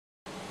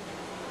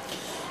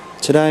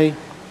Today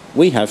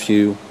we have for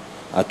you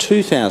a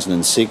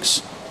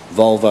 2006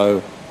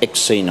 Volvo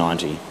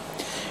XC90.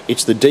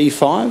 It's the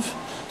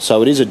D5,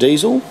 so it is a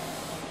diesel.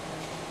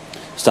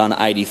 It's done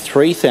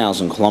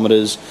 83,000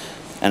 kilometres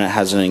and it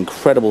has an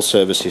incredible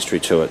service history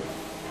to it.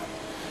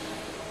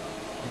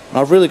 And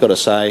I've really got to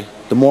say,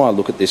 the more I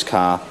look at this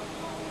car,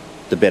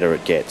 the better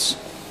it gets.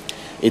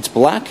 It's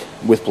black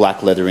with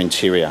black leather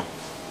interior.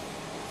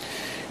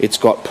 It's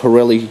got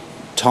Pirelli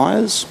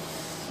tyres.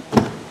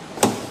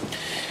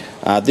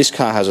 This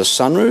car has a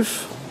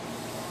sunroof,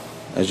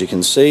 as you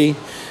can see.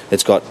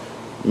 It's got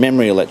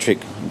memory electric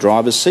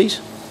driver's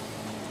seat.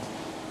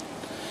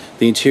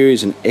 The interior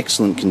is in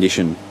excellent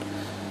condition.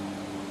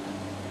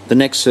 The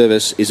next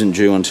service isn't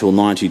due until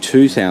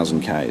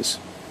 92,000 Ks.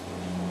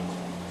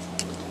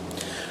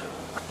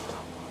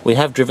 We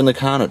have driven the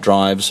car and it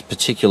drives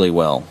particularly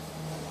well.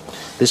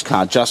 This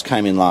car just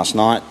came in last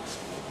night.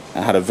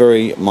 It had a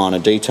very minor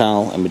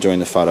detail and we're doing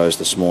the photos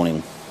this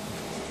morning.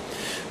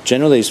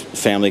 Generally these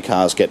family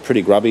cars get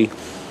pretty grubby,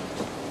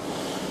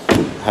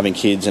 having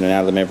kids in and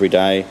out of them every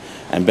day,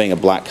 and being a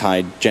black car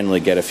you generally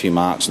get a few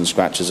marks and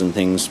scratches and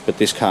things, but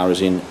this car is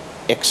in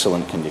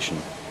excellent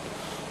condition.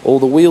 All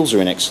the wheels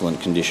are in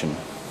excellent condition.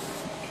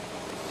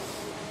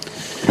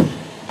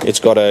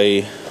 It's got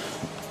a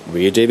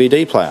rear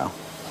DVD player.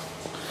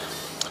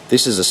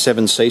 This is a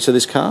 7-seater,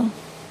 this car.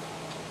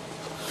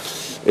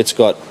 It's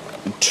got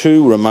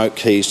 2 remote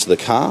keys to the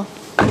car.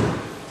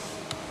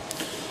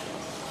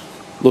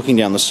 Looking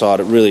down the side,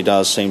 it really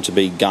does seem to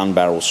be gun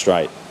barrel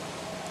straight.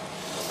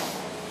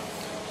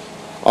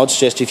 I'd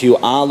suggest if you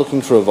are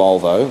looking for a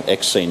Volvo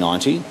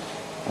XC90,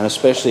 and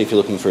especially if you're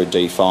looking for a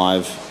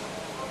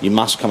D5, you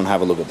must come and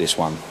have a look at this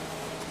one.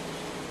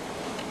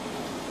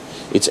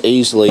 It's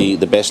easily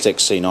the best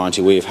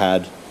XC90 we've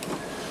had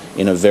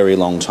in a very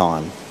long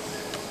time.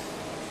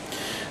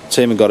 It's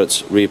even got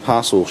its rear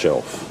parcel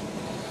shelf.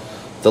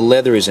 The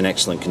leather is in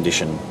excellent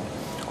condition.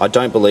 I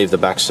don't believe the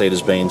back seat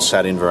has been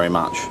sat in very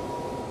much,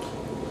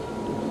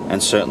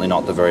 and certainly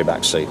not the very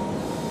back seat.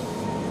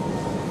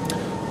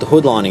 The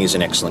hood lining is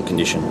in excellent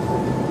condition.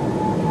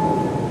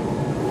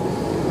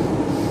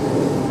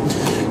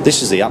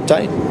 This is the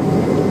update.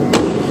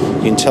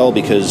 You can tell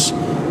because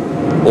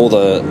all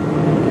the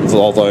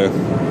Volvo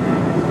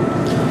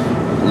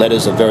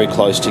letters are very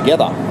close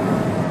together.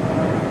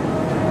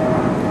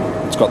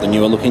 It's got the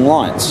newer looking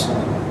lights.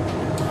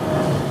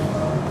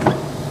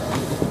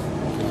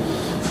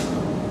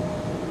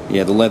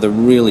 Yeah, the leather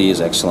really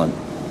is excellent.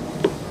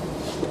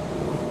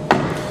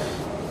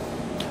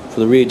 For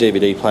the rear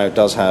DVD player, it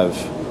does have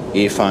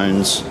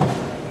earphones,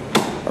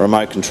 a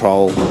remote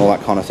control, all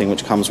that kind of thing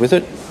which comes with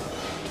it.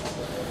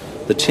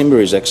 The timber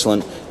is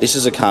excellent. This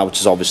is a car which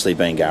has obviously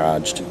been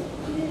garaged.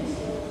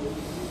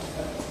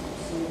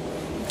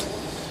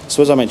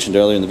 So as I mentioned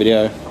earlier in the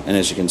video, and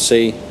as you can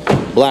see,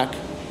 black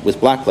with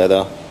black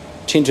leather,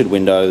 tinted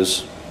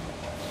windows.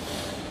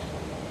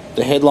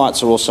 The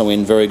headlights are also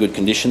in very good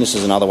condition. This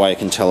is another way you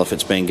can tell if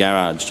it's been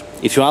garaged.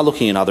 If you are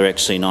looking at other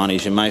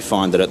XC90s, you may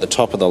find that at the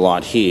top of the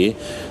light here,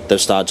 they've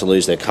started to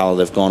lose their colour.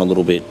 They've gone a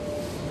little bit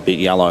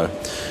yellow.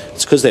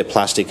 It's because they're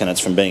plastic and it's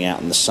from being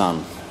out in the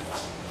sun.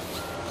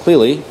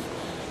 Clearly,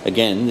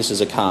 again, this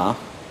is a car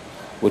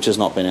which has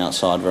not been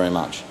outside very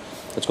much.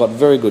 It's got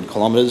very good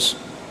kilometres.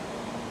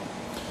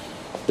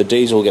 The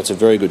diesel gets a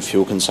very good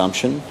fuel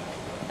consumption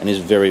and is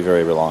very,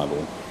 very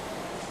reliable.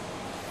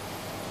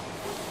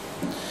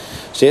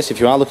 So yes, if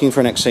you are looking for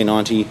an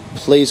XC90,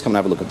 please come and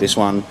have a look at this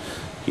one.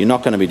 You're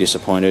not going to be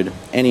disappointed.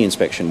 Any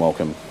inspection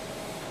welcome.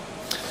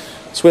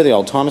 So we're the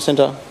Oldtimer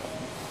Centre.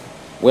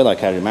 We're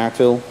located in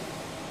Marrickville,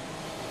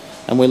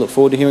 and we look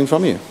forward to hearing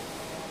from you.